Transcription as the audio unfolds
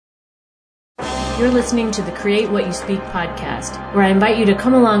You're listening to the Create What You Speak podcast, where I invite you to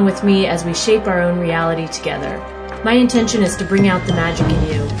come along with me as we shape our own reality together. My intention is to bring out the magic in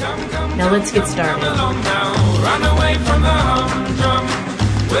you. Now let's get started. Run away from the humdrum.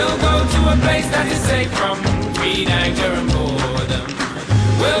 We'll go to a place that is safe from greed, anger, and boredom.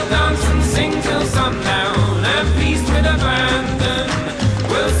 We'll dance and sing till sundown and feast with abandon.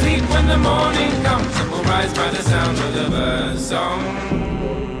 We'll sleep when the morning comes and we'll rise by the sound of the birds' song.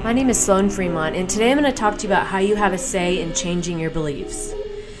 My name is Sloan Fremont, and today I'm going to talk to you about how you have a say in changing your beliefs.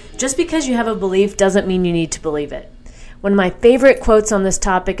 Just because you have a belief doesn't mean you need to believe it. One of my favorite quotes on this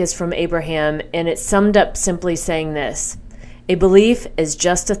topic is from Abraham, and it's summed up simply saying this: a belief is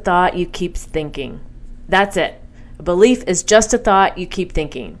just a thought you keep thinking. That's it. A belief is just a thought you keep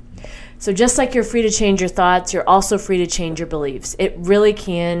thinking. So just like you're free to change your thoughts, you're also free to change your beliefs. It really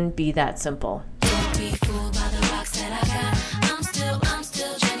can be that simple.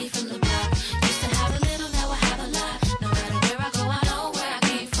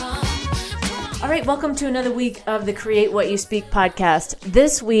 All right, welcome to another week of the Create What You Speak podcast.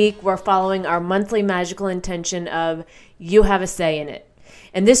 This week, we're following our monthly magical intention of you have a say in it.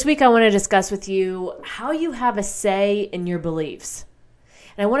 And this week, I want to discuss with you how you have a say in your beliefs.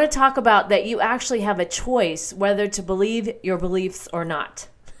 And I want to talk about that you actually have a choice whether to believe your beliefs or not.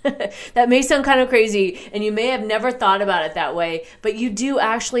 That may sound kind of crazy, and you may have never thought about it that way, but you do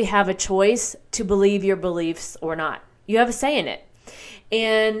actually have a choice to believe your beliefs or not. You have a say in it.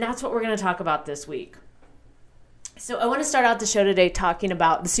 And that's what we're going to talk about this week. So I want to start out the show today talking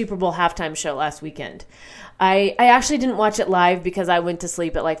about the Super Bowl halftime show last weekend. I actually didn't watch it live because I went to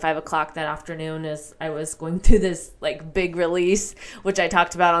sleep at like 5 o'clock that afternoon as I was going through this like big release, which I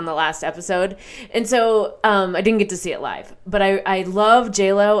talked about on the last episode. And so I didn't get to see it live. But I love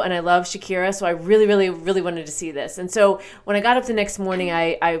J-Lo and I love Shakira, so I really, really, really wanted to see this. And so when I got up the next morning,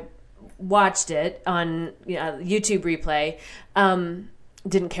 I watched it on YouTube replay.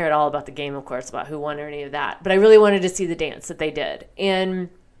 Didn't care at all about the game, of course, about who won or any of that. But I really wanted to see the dance that they did. And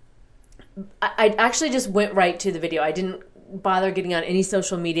I actually just went right to the video. I didn't bother getting on any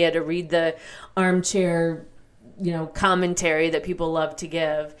social media to read the armchair, commentary that people love to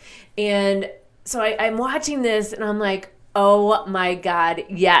give. And so I'm watching this and I'm like, oh my God,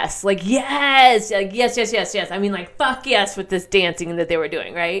 yes. Like, yes. Like, yes. I mean, like, fuck yes with this dancing that they were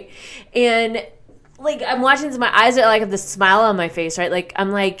doing, right? And like, I'm watching this, my eyes are like have this smile on my face, right? Like,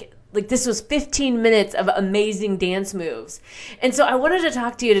 I'm like this was 15 minutes of amazing dance moves. And so I wanted to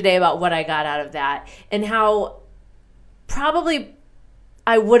talk to you today about what I got out of that and how probably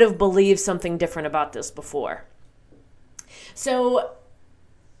I would have believed something different about this before. So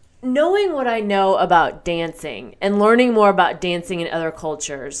knowing what I know about dancing and learning more about dancing in other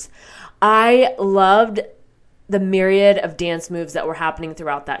cultures, I loved the myriad of dance moves that were happening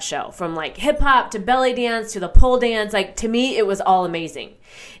throughout that show, from like hip hop to belly dance to the pole dance. Like, to me, it was all amazing.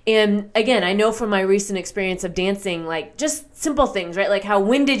 And again, I know from my recent experience of dancing, like just simple things, right? Like how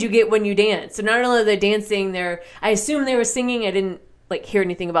winded you get when you dance. So not only are they dancing, I assume they were singing. I didn't hear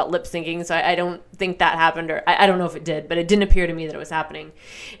anything about lip syncing, so I don't think that happened, or I don't know if it did, but it didn't appear to me that it was happening.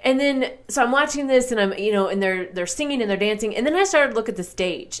 And then, so I'm watching this and I'm, and they're singing and they're dancing. And then I started to look at the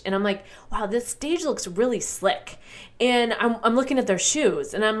stage and I'm like, wow, this stage looks really slick. And I'm looking at their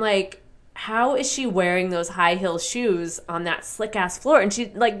shoes and I'm like, how is she wearing those high heel shoes on that slick ass floor? And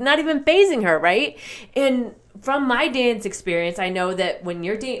she's like not even phasing her, right? And from my dance experience, I know that when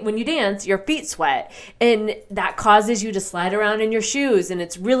you dance, your feet sweat, and that causes you to slide around in your shoes, and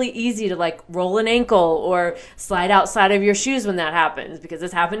it's really easy to like roll an ankle or slide outside of your shoes when that happens, because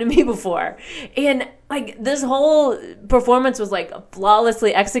it's happened to me before. And like this whole performance was like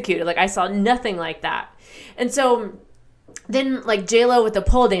flawlessly executed. Like I saw nothing like that. And so then like J-Lo with the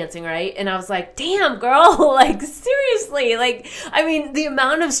pole dancing, right? And I was like, damn, girl, like seriously, like, I mean, the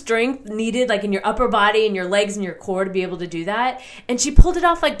amount of strength needed like in your upper body and your legs and your core to be able to do that. And she pulled it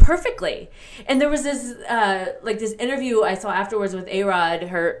off like perfectly. And there was this, this interview I saw afterwards with A-Rod,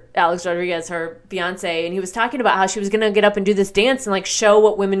 Alex Rodriguez, her fiance, and he was talking about how she was going to get up and do this dance and like show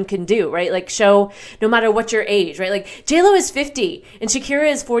what women can do, right? Like show no matter what your age, right? Like J-Lo is 50 and Shakira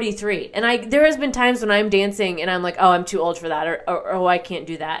is 43. And there has been times when I'm dancing and I'm like, oh, I'm too old for that, or oh, I can't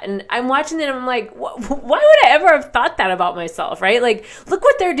do that. And I'm watching it and I'm like, why would I ever have thought that about myself, right? Like, look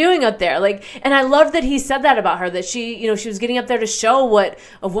what they're doing up there. Like, and I love that he said that about her, that she was getting up there to show what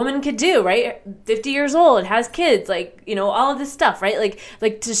a woman could do, right? 50 years old, has kids, like, all of this stuff, right?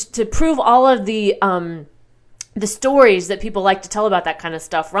 Like to prove all of the stories that people like to tell about that kind of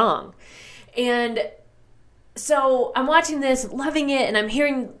stuff wrong. And so I'm watching this, loving it, and I'm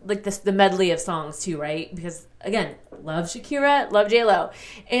hearing like the medley of songs too, right? Because again, love Shakira, love J-Lo.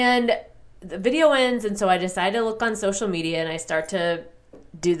 And the video ends, and so I decide to look on social media, and I start to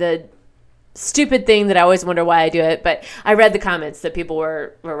do the stupid thing that I always wonder why I do it, but I read the comments that people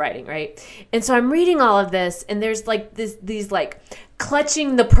were writing, right? And so I'm reading all of this, and there's like these like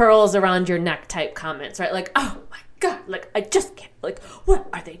clutching the pearls around your neck type comments, right? Like, oh my God, like I just can't, like, what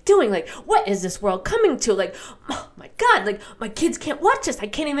are they doing? Like, what is this world coming to? Like, oh my God, like my kids can't watch this. I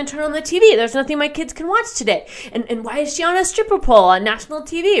can't even turn on the TV. There's nothing my kids can watch today. And why is she on a stripper pole on national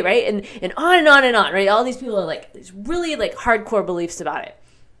TV, right? And on and on and on, right? All these people are like these really like hardcore beliefs about it.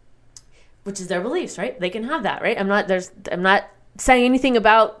 Which is their beliefs, right? They can have that, right? I'm not saying anything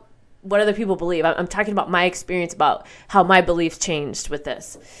about what other people believe. I'm talking about my experience about how my beliefs changed with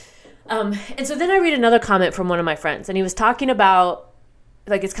this. And so then I read another comment from one of my friends, and he was talking about,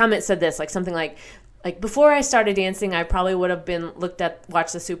 like, his comment said this, like something like before I started dancing, I probably would have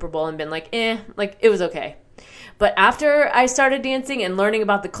watched the Super Bowl and been like, like it was okay. But after I started dancing and learning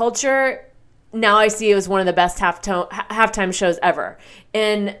about the culture, now I see it was one of the best halftime shows ever.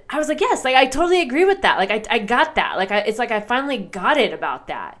 And I was like, yes, like I totally agree with that. Like I got that. Like it's like I finally got it about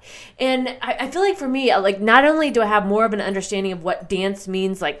that. And I feel like for me, like not only do I have more of an understanding of what dance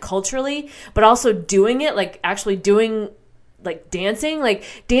means like culturally, but also doing it, like actually doing like dancing, like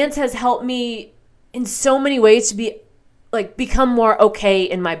dance has helped me in so many ways to be like become more okay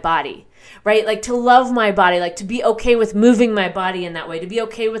in my body. Right? Like to love my body, like to be okay with moving my body in that way, to be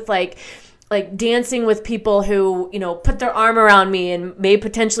okay with like dancing with people who, you know, put their arm around me and may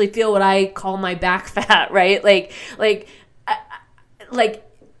potentially feel what I call my back fat, right?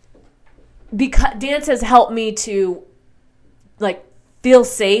 Because dance has helped me to like feel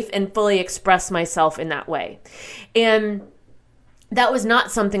safe and fully express myself in that way. And that was not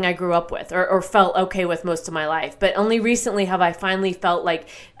something I grew up with or felt okay with most of my life. But only recently have I finally felt like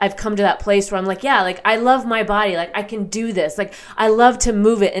I've come to that place where I'm like, yeah, like I love my body. Like I can do this. Like I love to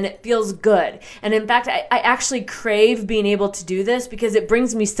move it and it feels good. And in fact, I actually crave being able to do this because it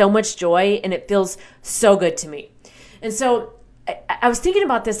brings me so much joy and it feels so good to me. And so I was thinking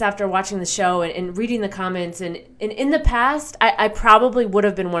about this after watching the show and reading the comments. And in the past, I probably would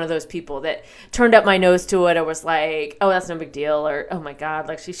have been one of those people that turned up my nose to it or was like, oh, that's no big deal. Or, oh, my God,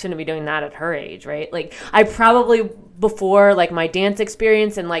 like she shouldn't be doing that at her age, right? Like I probably before like my dance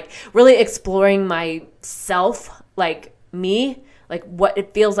experience and like really exploring myself, like me, like what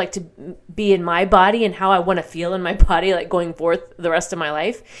it feels like to be in my body and how I want to feel in my body, like going forth the rest of my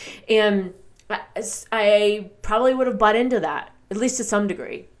life. And I probably would have bought into that, at least to some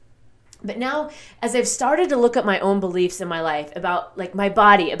degree. But now, as I've started to look at my own beliefs in my life about like my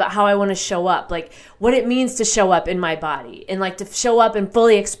body, about how I want to show up, like what it means to show up in my body and like to show up and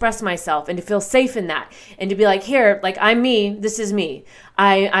fully express myself and to feel safe in that and to be like, here, like I'm me, this is me.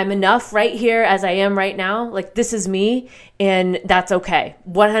 I'm enough right here as I am right now. Like this is me and that's okay,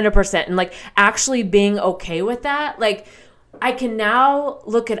 100%. And like actually being okay with that, like I can now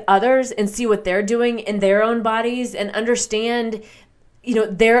look at others and see what they're doing in their own bodies and understand, you know,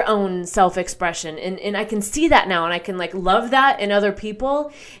 their own self-expression. And I can see that now and I can like love that in other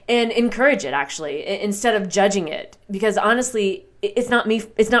people and encourage it actually instead of judging it. Because honestly, it's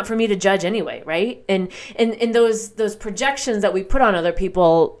not for me to judge anyway, right? And those projections that we put on other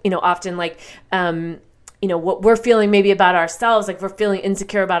people, you know, often like you know, what we're feeling maybe about ourselves, like we're feeling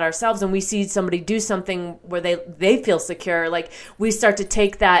insecure about ourselves and we see somebody do something where they feel secure, like we start to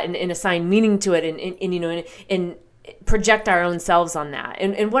take that and assign meaning to it and you know, and project our own selves on that.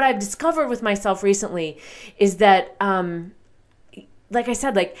 And what I've discovered with myself recently is that, like I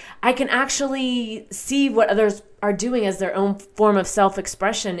said, like I can actually see what others are doing as their own form of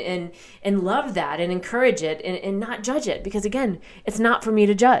self-expression and love that and encourage it and not judge it because again, it's not for me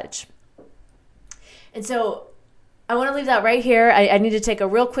to judge. And so I want to leave that right here. I need to take a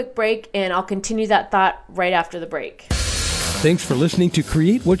real quick break, and I'll continue that thought right after the break. Thanks for listening to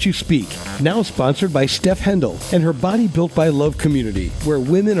Create What You Speak, now sponsored by Steph Hendel and her Body Built by Love community, where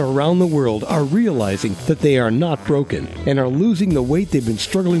women around the world are realizing that they are not broken and are losing the weight they've been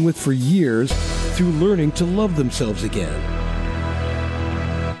struggling with for years through learning to love themselves again.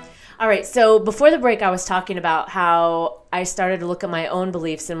 All right, so before the break, I was talking about how I started to look at my own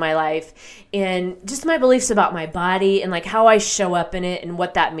beliefs in my life and just my beliefs about my body and like how I show up in it and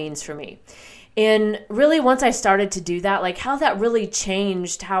what that means for me. And really, once I started to do that, like how that really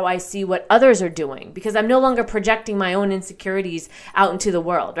changed how I see what others are doing because I'm no longer projecting my own insecurities out into the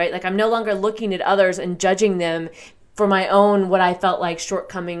world, right? Like I'm no longer looking at others and judging them for my own, what I felt like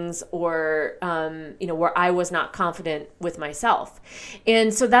shortcomings or, you know, where I was not confident with myself.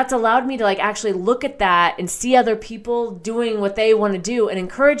 And so that's allowed me to like actually look at that and see other people doing what they want to do and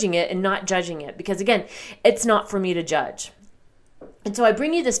encouraging it and not judging it. Because again, it's not for me to judge. And so I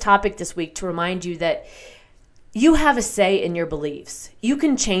bring you this topic this week to remind you that you have a say in your beliefs. You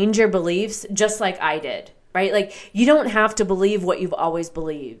can change your beliefs just like I did, right? Like, you don't have to believe what you've always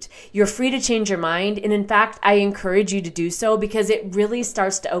believed. You're free to change your mind. And in fact, I encourage you to do so because it really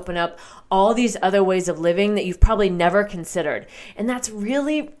starts to open up all these other ways of living that you've probably never considered. And that's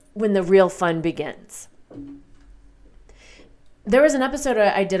really when the real fun begins. There was an episode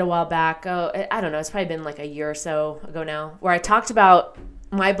I did a while back. I don't know, it's probably been like a year or so ago now, where I talked about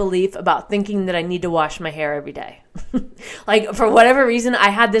my belief about thinking that I need to wash my hair every day. Like, for whatever reason, I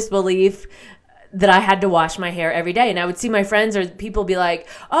had this belief that I had to wash my hair every day. And I would see my friends or people be like,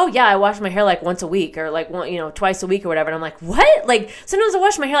 oh yeah, I wash my hair like once a week or like twice a week or whatever. And I'm like, what? Like, sometimes I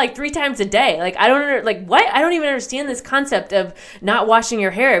wash my hair like 3 times a day. Like, I don't even understand this concept of not washing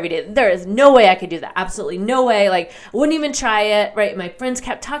your hair every day. There is no way I could do that. Absolutely no way. Like, I wouldn't even try it, right? My friends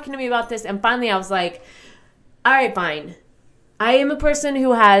kept talking to me about this. And finally I was like, all right, fine. I am a person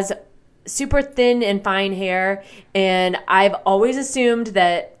who has super thin and fine hair. And I've always assumed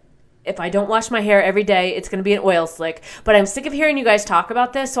that if I don't wash my hair every day, it's going to be an oil slick. But I'm sick of hearing you guys talk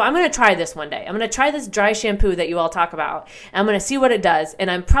about this, so I'm going to try this one day. I'm going to try this dry shampoo that you all talk about, and I'm going to see what it does. And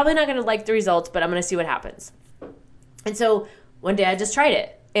I'm probably not going to like the results, but I'm going to see what happens. And so one day I just tried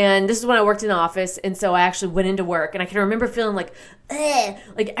it. And this is when I worked in the office, and so I actually went into work. And I can remember feeling like,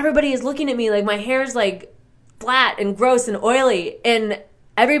 like everybody is looking at me like my hair's like flat and gross and oily. And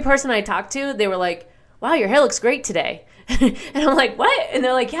every person I talked to, they were like, wow, your hair looks great today. And I'm like, what? And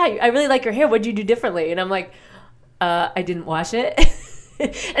they're like, yeah, I really like your hair. What'd you do differently? And I'm like, I didn't wash it.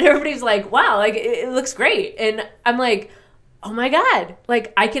 And everybody's like, wow, like it looks great. And I'm like, oh my God,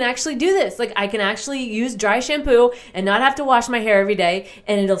 like I can actually do this. Like, I can actually use dry shampoo and not have to wash my hair every day,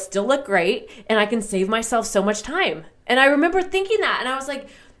 and it'll still look great. And I can save myself so much time. And I remember thinking that, and I was like,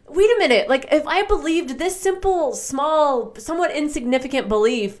 wait a minute. Like, if I believed this simple, small, somewhat insignificant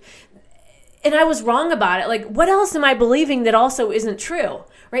belief, and I was wrong about it, like, what else am I believing that also isn't true,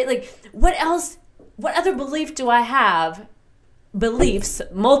 right? Like, what other belief do I have, beliefs,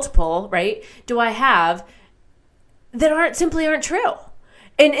 multiple, right, do I have that simply aren't true?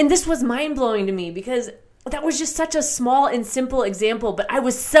 And this was mind-blowing to me because that was just such a small and simple example, but I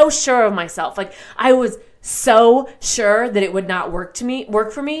was so sure of myself. Like, I was so sure that it would not work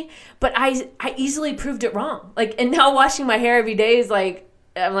for me, but I easily proved it wrong. Like, and now washing my hair every day is like,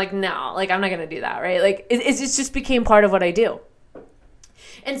 I'm like, no, like, I'm not going to do that, right? Like, it just became part of what I do.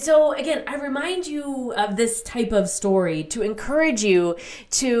 And so, again, I remind you of this type of story to encourage you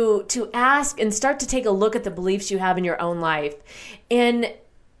to ask and start to take a look at the beliefs you have in your own life and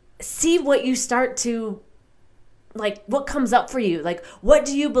see what you start to, like, what comes up for you. Like, what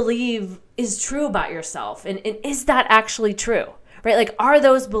do you believe is true about yourself? And is that actually true, right? Like, are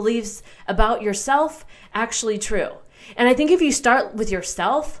those beliefs about yourself actually true? And I think if you start with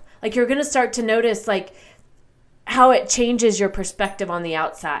yourself, like, you're going to start to notice, like, how it changes your perspective on the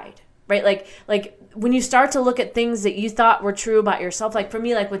outside, right? Like when you start to look at things that you thought were true about yourself, like for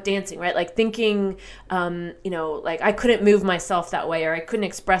me, like with dancing, right? Like thinking, like I couldn't move myself that way, or I couldn't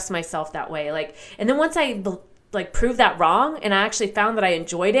express myself that way. Like, and then once I like proved that wrong, and I actually found that I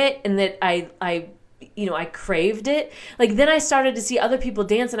enjoyed it and that I craved it. Like, then I started to see other people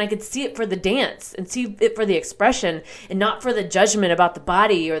dance, and I could see it for the dance and see it for the expression and not for the judgment about the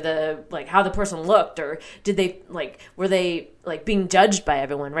body or the, like, how the person looked, or were they like being judged by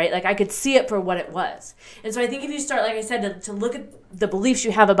everyone, right? Like, I could see it for what it was. And so I think if you start, like I said, to look at the beliefs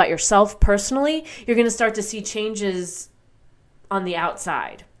you have about yourself personally, you're going to start to see changes on the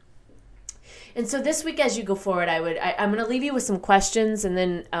outside. And so this week, as you go forward, I'm going to leave you with some questions, and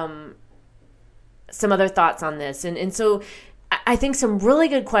then, some other thoughts on this. And so I think some really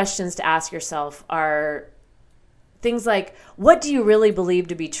good questions to ask yourself are things like, what do you really believe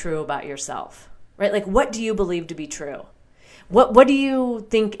to be true about yourself, right? Like, what do you believe to be true? What do you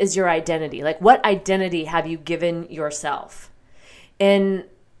think is your identity? Like, what identity have you given yourself? And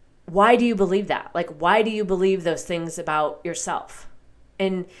why do you believe that? Like, why do you believe those things about yourself?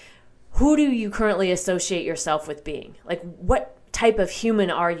 And who do you currently associate yourself with being? Like, what type of human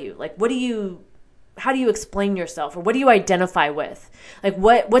are you? Like, how do you explain yourself, or what do you identify with? Like,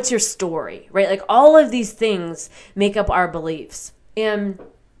 what's your story, right? Like, all of these things make up our beliefs. And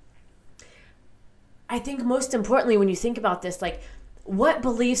I think most importantly, when you think about this, like, what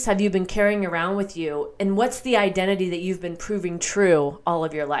beliefs have you been carrying around with you, and what's the identity that you've been proving true all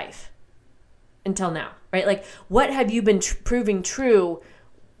of your life until now, right? Like, what have you been proving true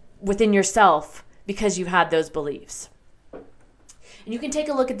within yourself because you've had those beliefs? And you can take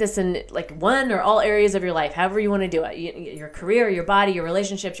a look at this in like one or all areas of your life, however you want to do it. Your career, your body, your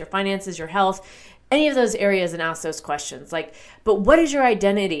relationships, your finances, your health, any of those areas and ask those questions. Like, but what is your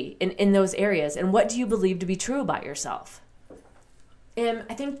identity in those areas? And what do you believe to be true about yourself? And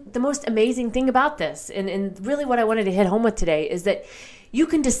I think the most amazing thing about this, and really what I wanted to hit home with today, is that you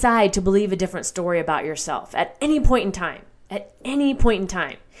can decide to believe a different story about yourself at any point in time. At any point in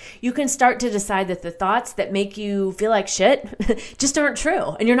time. You can start to decide that the thoughts that make you feel like shit just aren't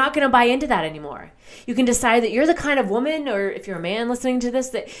true, and you're not going to buy into that anymore. You can decide that you're the kind of woman, or if you're a man listening to this,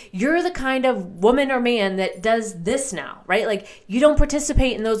 that you're the kind of woman or man that does this now, right? Like, you don't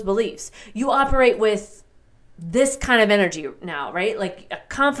participate in those beliefs. You operate with this kind of energy now, right? Like a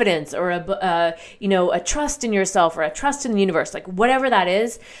confidence or a trust in yourself or a trust in the universe, like whatever that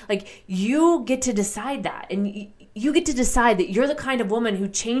is. Like, you get to decide that, and you get to decide that you're the kind of woman who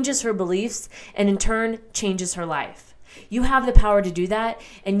changes her beliefs and in turn changes her life. You have the power to do that,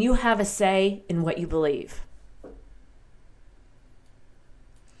 and you have a say in what you believe.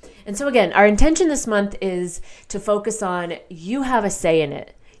 And so again, our intention this month is to focus on you have a say in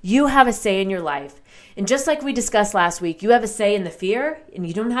it. You have a say in your life. And just like we discussed last week, you have a say in the fear, and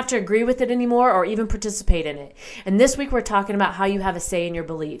you don't have to agree with it anymore or even participate in it. And this week we're talking about how you have a say in your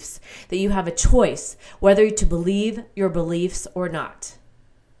beliefs, that you have a choice whether to believe your beliefs or not.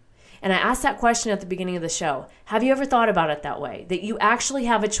 And I asked that question at the beginning of the show. Have you ever thought about it that way? That you actually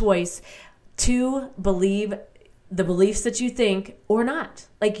have a choice to believe the beliefs that you think or not.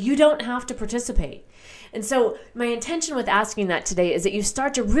 Like, you don't have to participate. And so my intention with asking that today is that you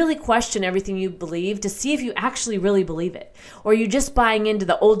start to really question everything you believe to see if you actually really believe it. Or are you just buying into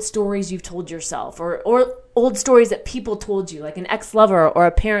the old stories you've told yourself, or old stories that people told you, like an ex-lover or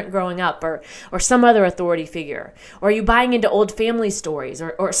a parent growing up, or some other authority figure? Or are you buying into old family stories,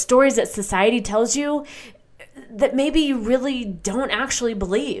 or stories that society tells you that maybe you really don't actually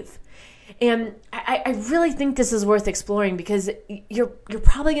believe? And I really think this is worth exploring, because you're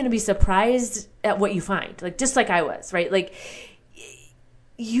probably going to be surprised at what you find. Like, just like I was, right? Like,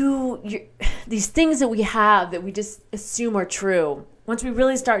 you these things that we have that we just assume are true, once we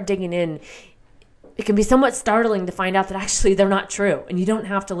really start digging in, it can be somewhat startling to find out that actually they're not true, and you don't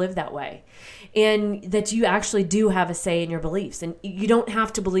have to live that way. And that you actually do have a say in your beliefs, and you don't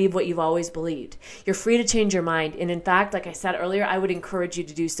have to believe what you've always believed. You're free to change your mind. And in fact, like I said earlier, I would encourage you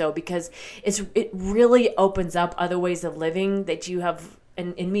to do so, because it really opens up other ways of living that you have,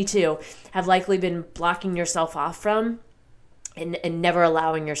 and me too, have likely been blocking yourself off from and never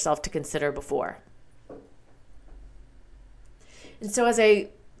allowing yourself to consider before. And so as I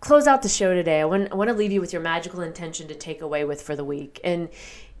close out the show today, I want to leave you with your magical intention to take away with for the week. And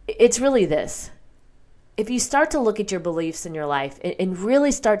it's really this. If you start to look at your beliefs in your life and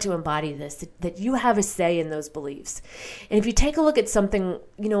really start to embody this, that you have a say in those beliefs. And if you take a look at something,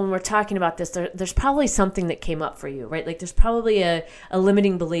 when we're talking about this, there's probably something that came up for you, right? Like, there's probably a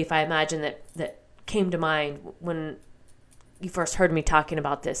limiting belief, I imagine, that came to mind when you first heard me talking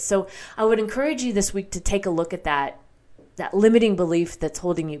about this. So I would encourage you this week to take a look at that limiting belief that's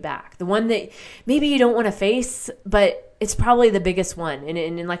holding you back. The one that maybe you don't want to face, but it's probably the biggest one.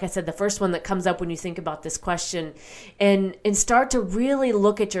 And like I said, the first one that comes up when you think about this question, and start to really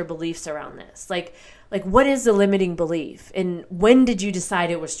look at your beliefs around this. Like what is the limiting belief? And when did you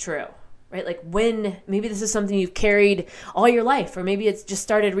decide it was true? Right? Like, when, maybe this is something you've carried all your life, or maybe it's just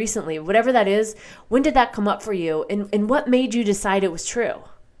started recently. Whatever that is, when did that come up for you? And what made you decide it was true?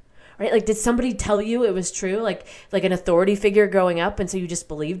 Right? Like, did somebody tell you it was true? Like an authority figure growing up, and so you just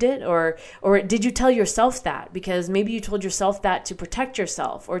believed it? Or did you tell yourself that because maybe you told yourself that to protect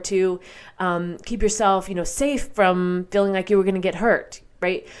yourself, or to keep yourself, safe from feeling like you were going to get hurt,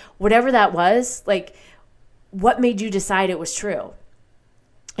 right? Whatever that was, like, what made you decide it was true?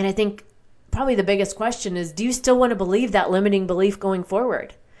 And I think probably the biggest question is, do you still want to believe that limiting belief going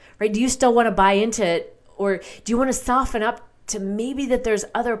forward, right? Do you still want to buy into it, or do you want to soften up to maybe that there's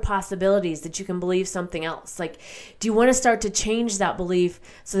other possibilities that you can believe something else? Like, do you want to start to change that belief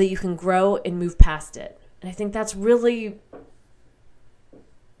so that you can grow and move past it? And I think that's really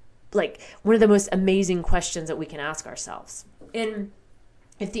like one of the most amazing questions that we can ask ourselves. And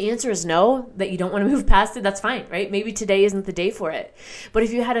if the answer is no, that you don't want to move past it, that's fine, right? Maybe today isn't the day for it. But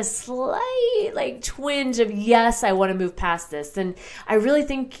if you had a slight twinge of, yes, I want to move past this, then I really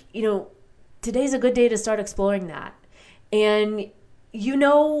think, today's a good day to start exploring that. And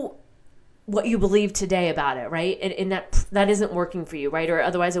what you believe today about it, right? And that isn't working for you, right? Or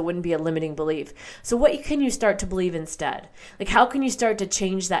otherwise it wouldn't be a limiting belief. So what can you start to believe instead? Like, how can you start to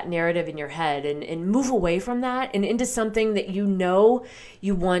change that narrative in your head and move away from that and into something that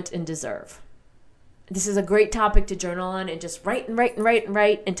you want and deserve? This is a great topic to journal on, and just write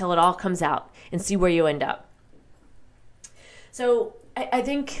until it all comes out and see where you end up. So I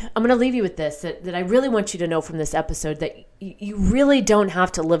think I'm going to leave you with this, that I really want you to know from this episode that you really don't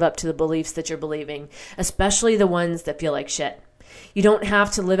have to live up to the beliefs that you're believing, especially the ones that feel like shit. You don't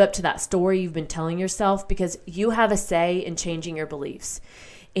have to live up to that story you've been telling yourself, because you have a say in changing your beliefs.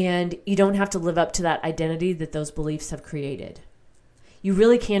 And you don't have to live up to that identity that those beliefs have created. You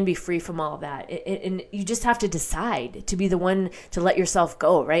really can be free from all of that. And you just have to decide to be the one to let yourself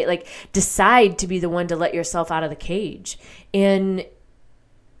go, right? Like, decide to be the one to let yourself out of the cage. And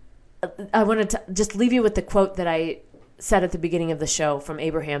I wanted to just leave you with the quote that I said at the beginning of the show from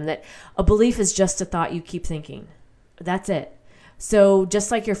Abraham, that a belief is just a thought you keep thinking. That's it. So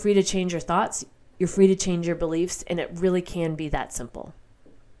just like you're free to change your thoughts, you're free to change your beliefs, and it really can be that simple.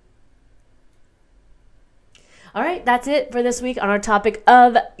 All right, that's it for this week on our topic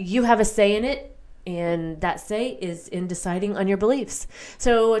of you have a say in it, and that say is in deciding on your beliefs.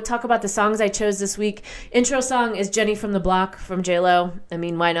 So talk about the songs I chose this week. Intro song is Jenny from the Block from J-Lo. I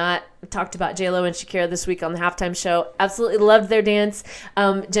mean, why not? We talked about J-Lo and Shakira this week on the halftime show. Absolutely loved their dance.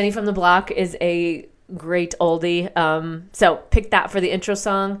 Jenny from the Block is a great oldie. So pick that for the intro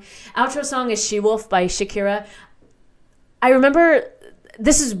song. Outro song is She Wolf by Shakira. I remember...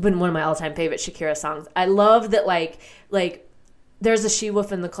 This has been one of my all-time favorite Shakira songs. I love that, like there's a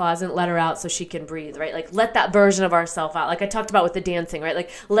she-wolf in the closet, let her out so she can breathe, right? Like, let that version of ourself out. Like I talked about with the dancing, right? Like,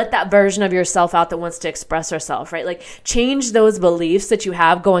 let that version of yourself out that wants to express herself, right? Like, change those beliefs that you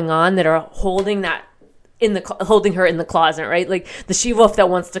have going on that are holding her in the closet, right? Like the she-wolf that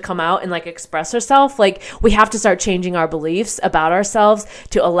wants to come out and like express herself. Like, we have to start changing our beliefs about ourselves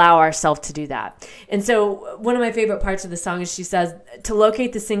to allow ourselves to do that. And so one of my favorite parts of the song is she says, to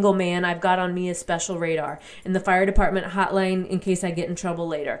locate the single man, I've got on me a special radar in the fire department hotline in case I get in trouble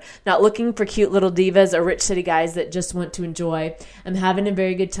later. Not looking for cute little divas or rich city guys that just want to enjoy. I'm having a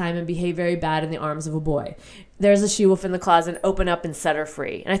very good time and behave very bad in the arms of a boy. There's a she-wolf in the closet, open up and set her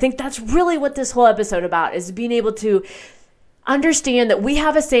free. And I think that's really what this whole episode about is, being able to understand that we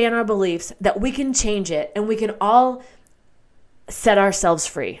have a say in our beliefs, that we can change it, and we can all set ourselves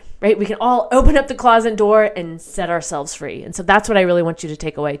free, right? We can all open up the closet door and set ourselves free. And so that's what I really want you to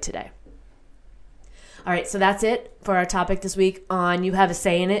take away today. All right, so that's it for our topic this week on You Have a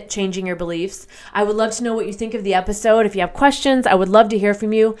Say in It, Changing Your Beliefs. I would love to know what you think of the episode. If you have questions, I would love to hear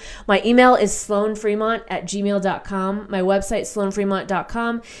from you. My email is sloanfremont@gmail.com. My website,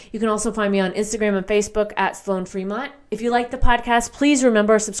 sloanfremont.com. You can also find me on Instagram and Facebook at sloanfremont. If you like the podcast, please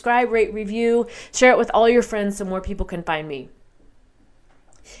remember, subscribe, rate, review, share it with all your friends so more people can find me.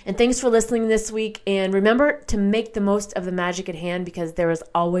 And thanks for listening this week. And remember to make the most of the magic at hand, because there is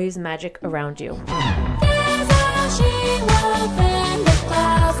always magic around you.